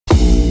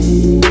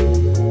Welcome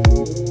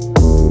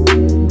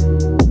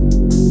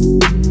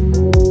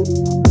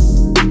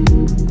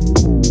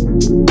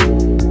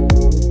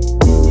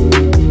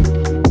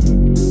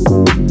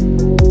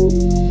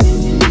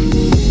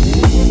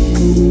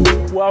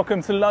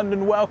to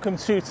London, welcome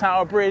to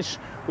Tower Bridge.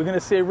 We're going to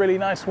see a really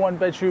nice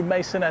one-bedroom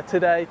masonette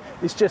today.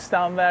 It's just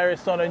down there,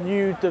 it's on a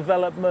new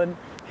development.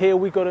 Here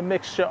we got a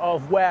mixture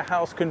of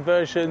warehouse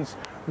conversions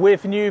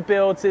with new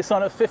builds. It's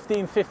on at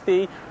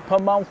 $15.50 per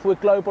month with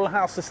Global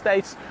House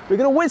Estates. We're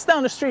going to whiz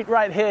down the street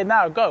right here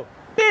now, go,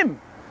 bim!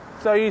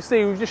 So you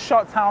see, we've just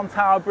shot down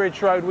Tower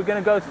Bridge Road. We're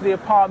going to go to the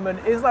apartment.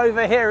 It's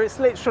over here, it's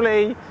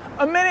literally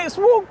a minute's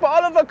walk,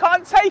 but Oliver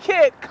can't take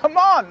it, come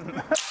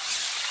on!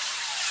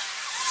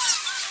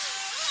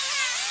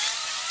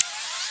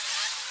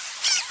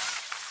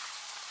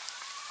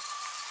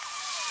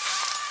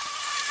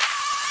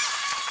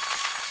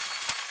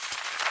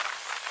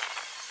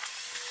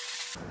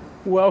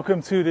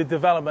 Welcome to the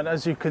development.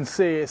 As you can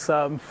see, it's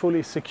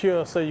fully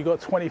secure, so you've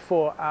got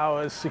 24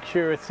 hours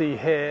security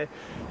here.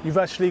 You've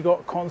actually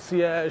got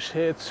concierge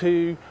here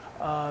too.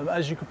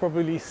 As you can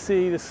probably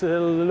see, there's a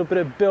little bit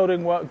of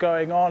building work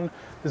going on.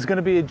 There's going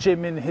to be a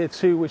gym in here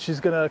too, which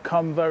is going to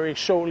come very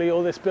shortly.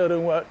 All this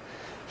building work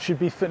should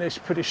be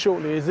finished pretty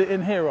shortly. Is it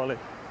in here, Ollie?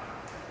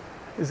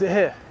 Is it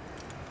here?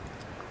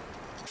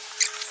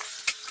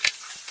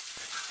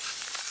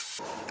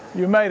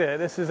 You made it,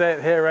 this is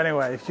it here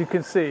anyway. As you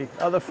can see,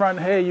 at the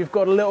front here, you've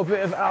got a little bit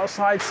of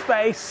outside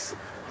space,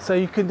 so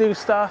you can do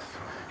stuff.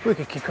 We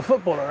could kick a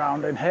football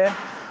around in here.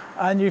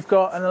 And you've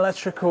got an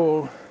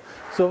electrical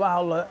sort of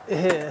outlet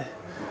here,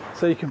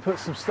 so you can put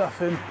some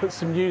stuff in, put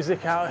some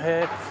music out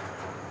here,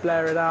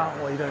 blare it out.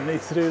 Well, you don't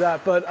need to do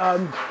that, but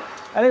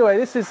anyway,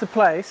 this is the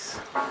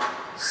place.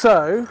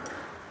 So,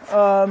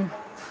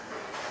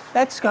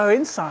 let's go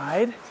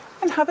inside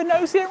and have a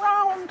nosy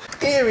around.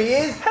 Here he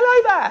is.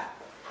 Hello there.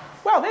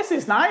 Well, this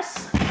is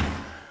nice.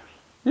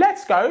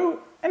 Let's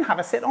go and have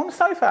a sit on the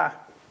sofa.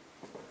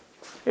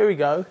 Here we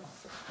go.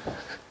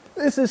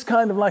 This is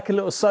kind of like a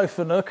little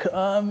sofa nook.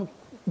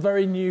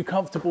 Very new,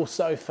 comfortable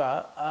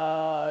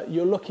sofa.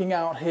 You're looking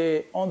out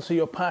here onto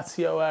your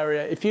patio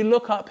area. If you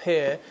look up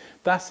here,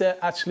 that's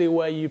actually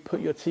where you put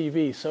your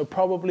TV. So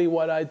probably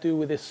what I do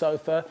with this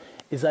sofa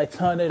is I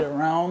turn it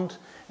around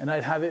and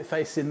I'd have it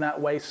facing that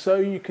way so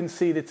you can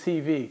see the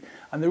TV.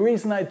 And the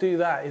reason I do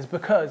that is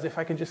because if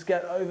I can just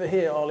get over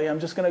here, Ollie, I'm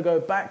just going to go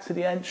back to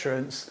the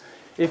entrance.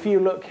 If you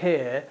look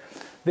here,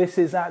 this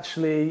is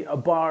actually a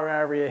bar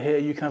area here.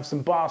 You can have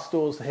some bar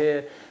stools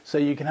here, so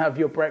you can have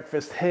your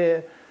breakfast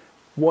here,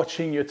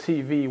 watching your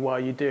TV while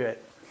you do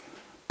it.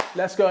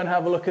 Let's go and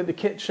have a look at the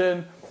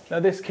kitchen. Now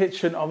this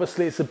kitchen,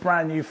 obviously it's a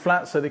brand new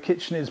flat, so the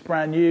kitchen is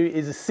brand new.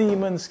 It's a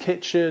Siemens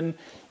kitchen.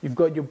 You've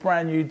got your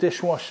brand new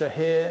dishwasher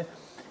here.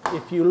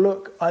 If you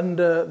look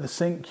under the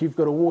sink, you've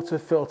got a water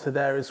filter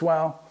there as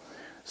well.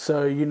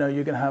 So you know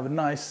you're going to have a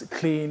nice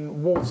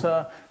clean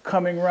water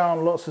coming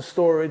around, lots of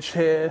storage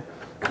here.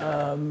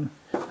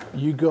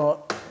 You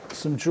got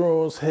some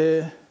drawers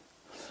here,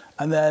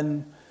 and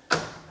then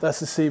that's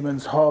the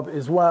Siemens hob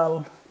as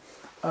well.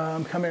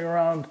 Coming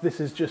around, this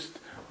is just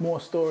more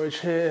storage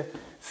here.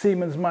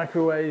 Siemens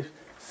microwave,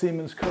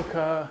 Siemens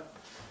cooker,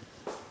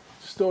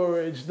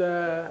 storage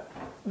there.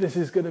 This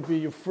is going to be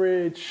your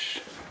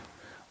fridge.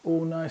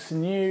 All nice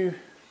and new,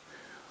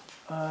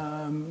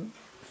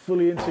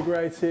 fully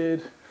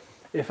integrated.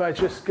 If I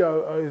just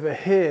go over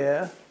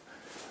here,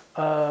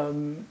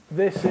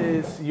 this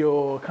is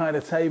your kind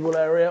of table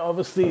area,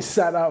 obviously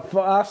set up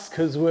for us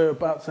because we're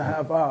about to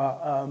have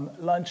our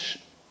lunch.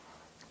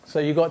 So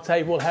you've got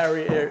table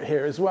area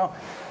here as well.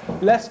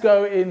 Let's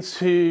go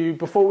into,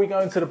 before we go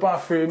into the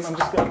bathroom, I'm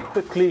just going to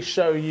quickly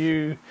show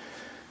you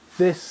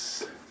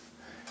this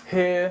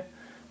here.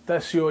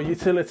 That's your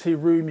utility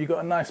room. You've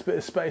got a nice bit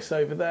of space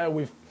over there.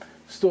 We've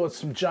stored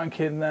some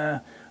junk in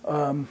there.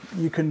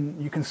 You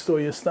can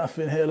store your stuff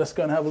in here. Let's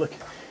go and have a look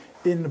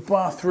in the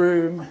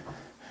bathroom.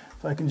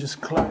 If I can just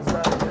close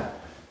that.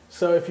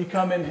 So if you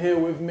come in here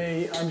with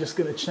me, I'm just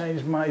going to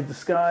change my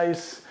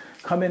disguise.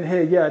 Come in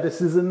here. Yeah,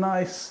 this is a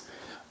nice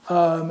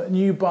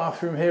new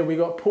bathroom here. We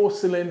got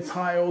porcelain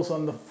tiles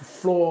on the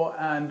floor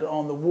and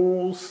on the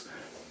walls.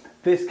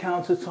 This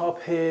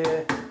countertop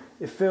here,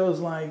 it feels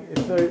like,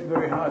 it's very,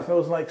 very high. It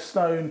feels like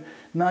stone.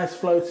 Nice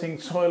floating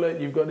toilet.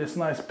 You've got this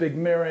nice big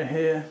mirror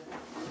here.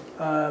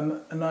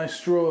 A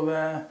nice drawer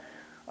there.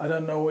 I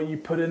don't know what you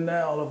put in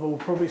there. Oliver will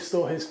probably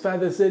store his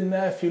feathers in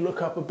there. If you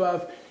look up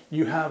above,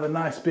 you have a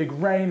nice big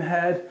rain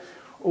head.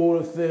 All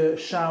of the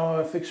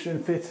shower fixture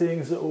and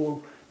fittings are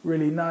all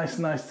really nice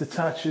to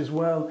touch as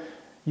well.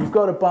 You've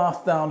got a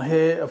bath down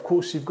here. Of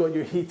course, you've got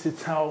your heated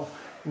towel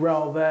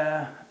rail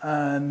there.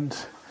 And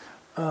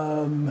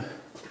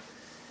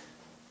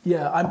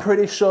yeah, I'm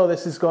pretty sure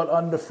this has got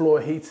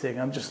underfloor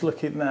heating. I'm just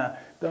looking there.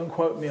 Don't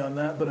quote me on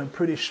that, but I'm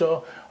pretty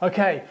sure.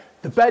 Okay,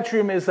 the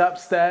bedroom is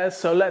upstairs,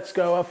 so let's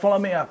go. Follow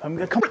me up. I'm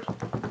gonna come.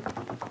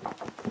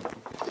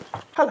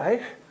 Hello.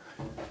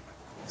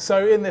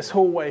 So in this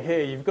hallway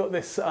here, you've got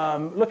this,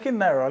 look in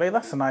there, Ollie,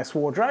 that's a nice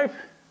wardrobe.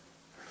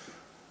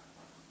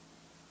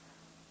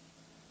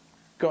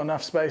 Got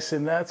enough space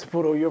in there to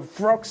put all your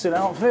frocks and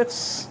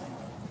outfits.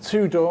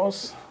 2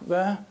 doors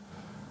there.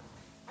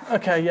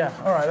 Okay, yeah,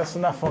 all right, that's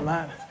enough on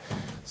that.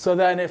 So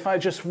then if I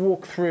just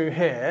walk through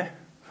here,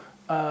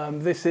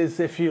 this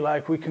is, if you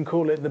like, we can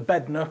call it the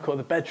bed nook or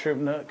the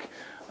bedroom nook.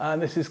 And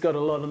this has got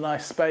a lot of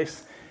nice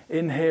space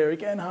in here.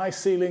 Again, high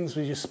ceilings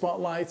with your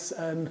spotlights.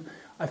 And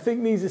I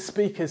think these are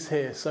speakers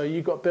here. So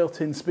you've got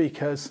built-in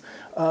speakers.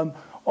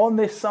 On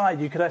this side,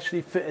 you could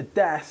actually fit a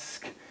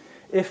desk.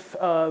 If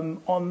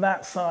on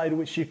that side,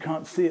 which you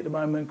can't see at the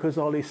moment because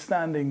Ollie's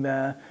standing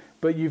there,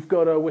 but you've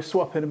got we're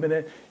swapping a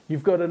minute,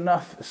 you've got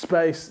enough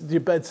space, your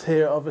bed's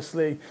here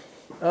obviously,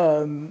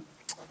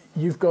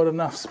 you've got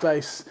enough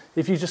space.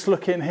 If you just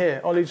look in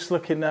here, Ollie, just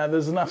look in there,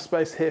 there's enough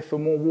space here for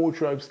more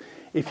wardrobes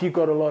if you've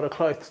got a lot of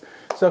clothes.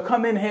 So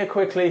come in here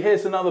quickly,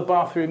 here's another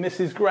bathroom, this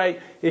is great.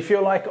 If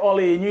you're like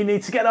Ollie and you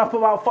need to get up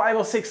about 5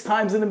 or 6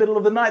 times in the middle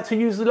of the night to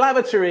use the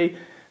lavatory,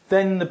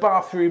 then the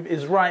bathroom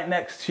is right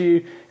next to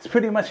you. It's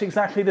pretty much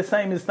exactly the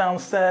same as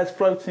downstairs,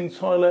 floating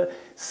toilet,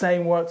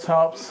 same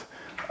worktops.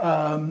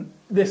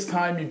 This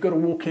time you've got a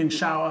walk-in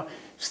shower.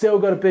 Still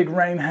got a big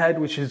rain head,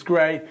 which is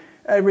great.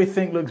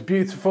 Everything looks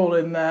beautiful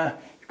in there.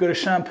 You've got a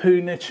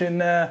shampoo niche in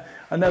there.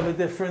 Another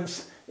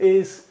difference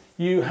is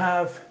you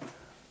have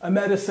a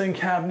medicine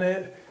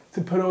cabinet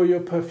to put all your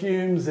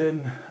perfumes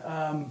and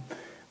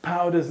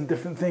powders and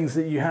different things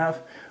that you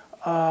have.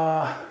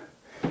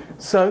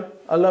 So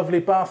a lovely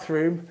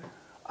bathroom,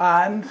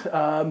 and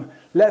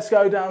let's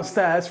go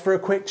downstairs for a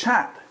quick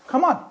chat.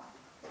 Come on.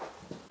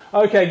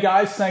 Okay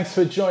guys, thanks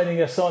for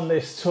joining us on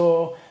this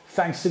tour.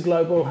 Thanks to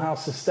Global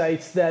House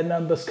Estates. Their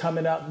number's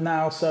coming up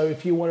now, so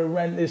if you want to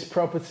rent this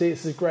property,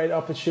 it's a great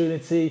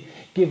opportunity.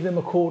 Give them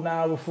a call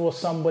now before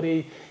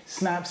somebody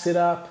snaps it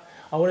up.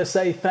 I want to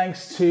say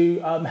thanks to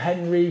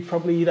Henry.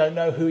 Probably you don't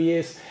know who he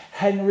is.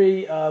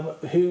 Henry,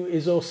 who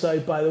is also,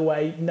 by the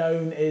way,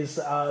 known as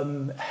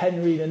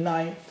Henry the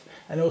Ninth,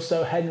 and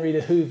also Henry the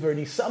Hoover, and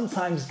he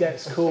sometimes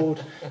gets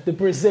called the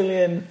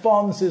Brazilian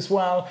Fonz as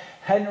well.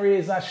 Henry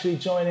is actually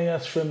joining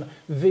us from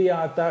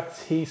VR Duct.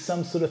 He's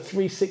some sort of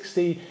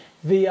 360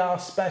 VR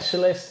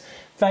specialist.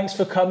 Thanks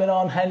for coming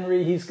on,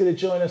 Henry. He's going to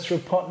join us for a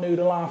pot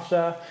noodle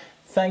after.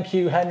 Thank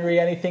you, Henry.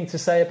 Anything to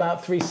say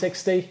about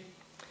 360?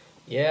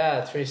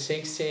 Yeah,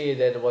 360,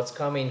 that what's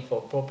coming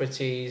for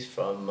properties,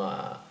 from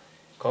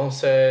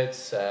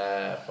concerts,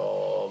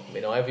 for,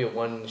 you know,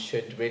 everyone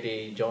should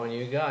really join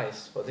you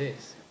guys for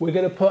this. We're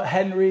going to put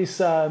Henry's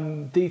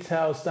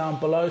details down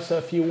below, so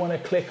if you want to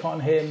click on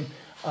him,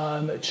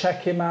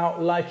 check him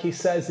out. Like he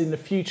says, in the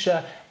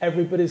future,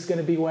 everybody's going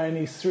to be wearing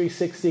these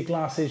 360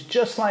 glasses,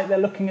 just like they're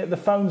looking at the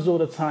phones all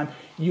the time.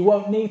 You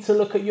won't need to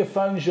look at your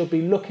phones, you'll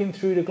be looking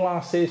through the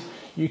glasses.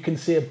 You can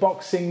see a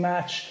boxing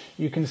match,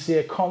 you can see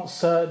a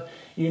concert,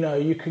 you know,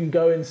 you can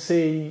go and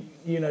see,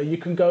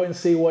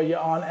 what your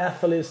Aunt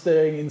Ethel is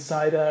doing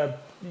inside her,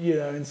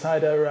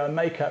 inside her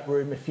makeup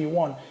room if you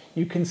want.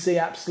 You can see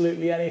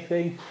absolutely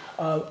anything.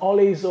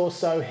 Ollie's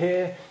also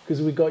here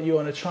because we got you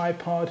on a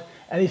tripod.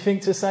 Anything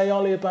to say,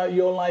 Ollie, about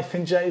your life?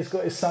 And Jay's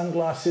got his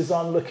sunglasses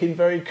on, looking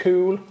very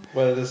cool.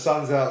 Well, the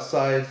sun's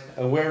outside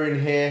and we're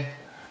in here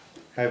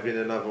having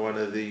another one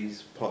of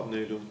these pot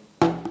noodles.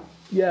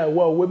 Yeah,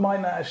 well, we might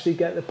not actually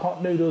get the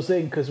pot noodles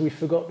in because we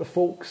forgot the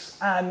forks,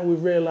 and we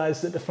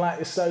realised that the flat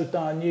is so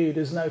darn new,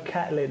 there's no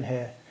kettle in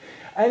here.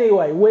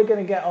 Anyway, we're going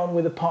to get on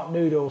with the pot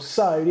noodles.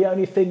 So the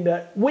only thing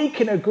that we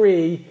can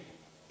agree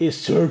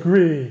is to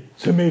agree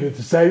to meet at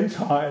the same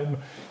time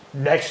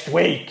next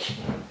week.